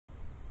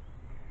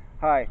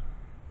Hi,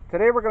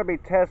 today we're going to be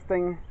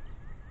testing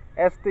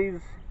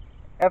Estes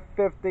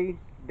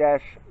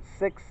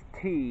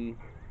F50-6T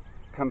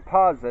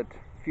composite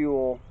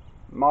fuel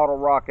model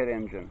rocket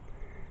engine.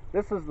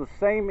 This is the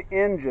same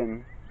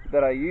engine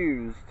that I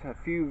used a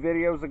few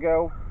videos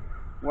ago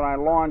when I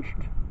launched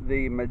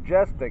the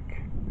Majestic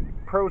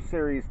Pro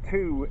Series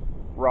 2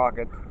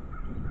 rocket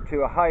to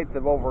a height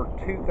of over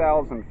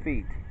 2,000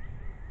 feet.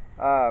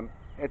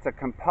 It's a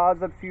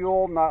composite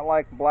fuel, not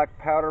like black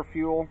powder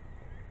fuel.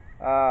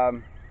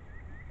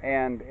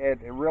 And it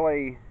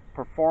really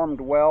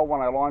performed well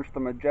when I launched the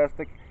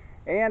Majestic.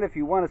 And if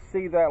you want to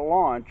see that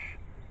launch,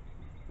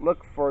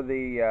 look for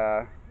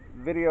the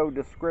video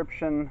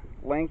description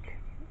link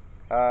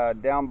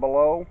down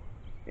below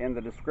in the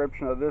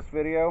description of this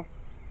video,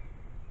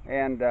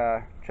 and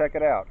check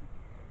it out.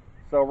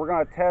 So we're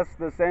going to test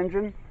this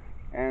engine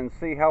and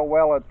see how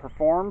well it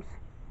performs.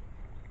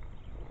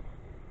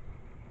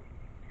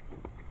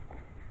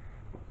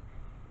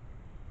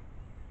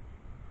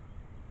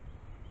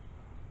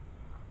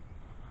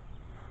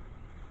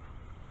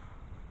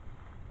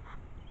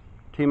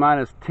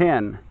 T-minus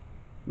 10,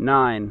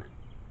 9,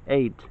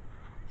 8,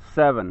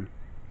 7,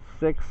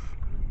 6,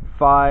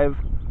 5,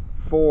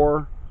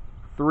 4,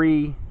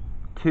 3,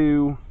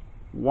 2,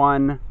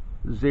 1,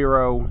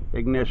 0,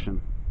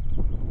 ignition.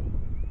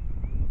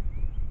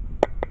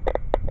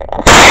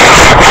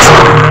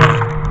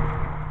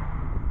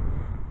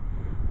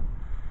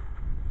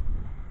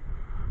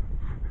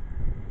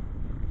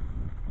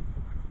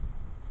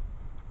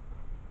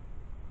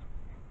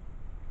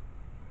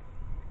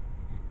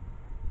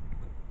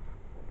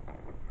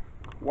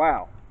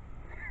 Wow,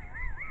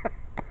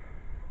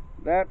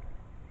 that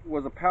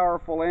was a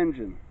powerful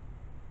engine.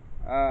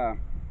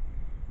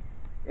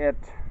 It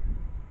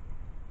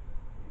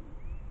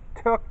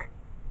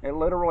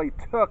literally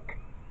took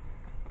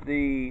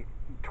the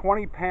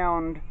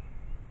 20-pound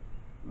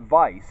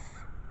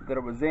vise that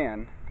it was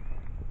in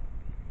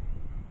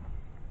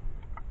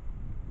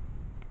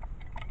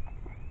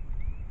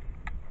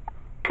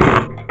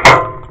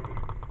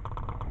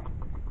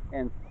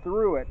and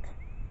threw it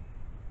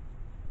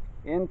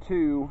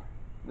into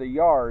the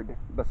yard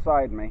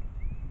beside me,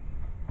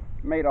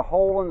 made a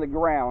hole in the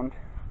ground,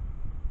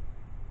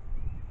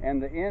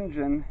 and the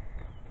engine,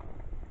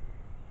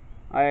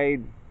 I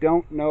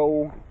don't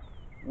know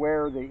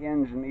where the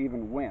engine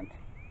even went.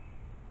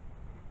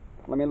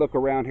 Let me look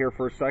around here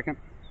for a second.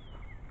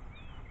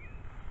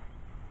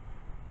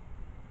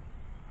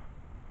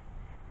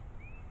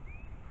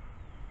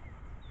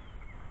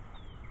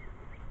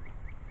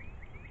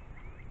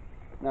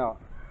 Now,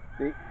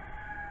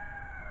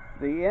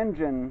 the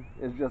engine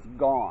is just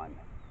gone.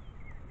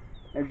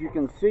 As you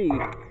can see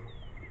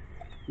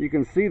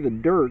the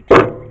dirt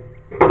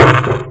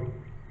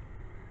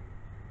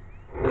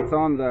that's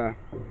on the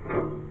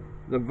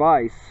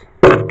vise.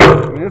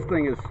 I mean, this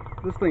thing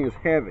is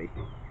heavy,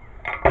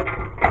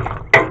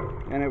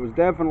 and it was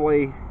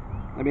definitely,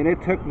 I mean,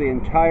 it took the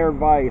entire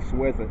vise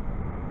with it.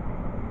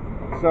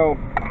 So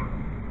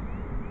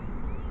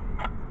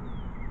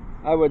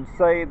I would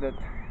say that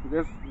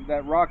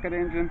that rocket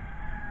engine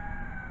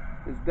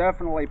is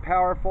definitely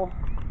powerful,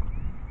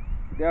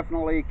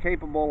 definitely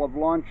capable of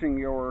launching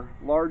your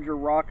larger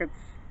rockets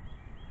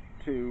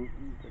to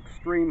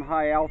extreme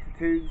high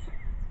altitudes,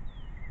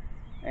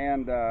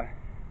 and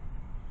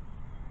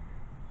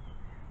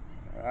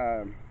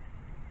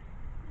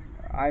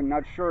I'm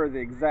not sure the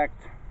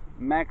exact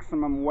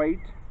maximum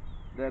weight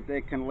that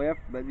they can lift,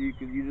 but you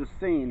just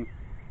seen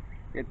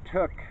it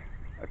took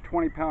a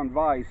 20-pound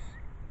vise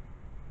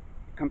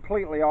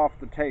completely off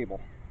the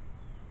table.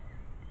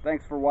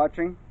 Thanks for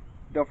watching.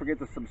 Don't forget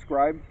to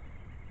subscribe,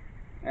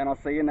 and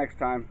I'll see you next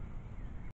time.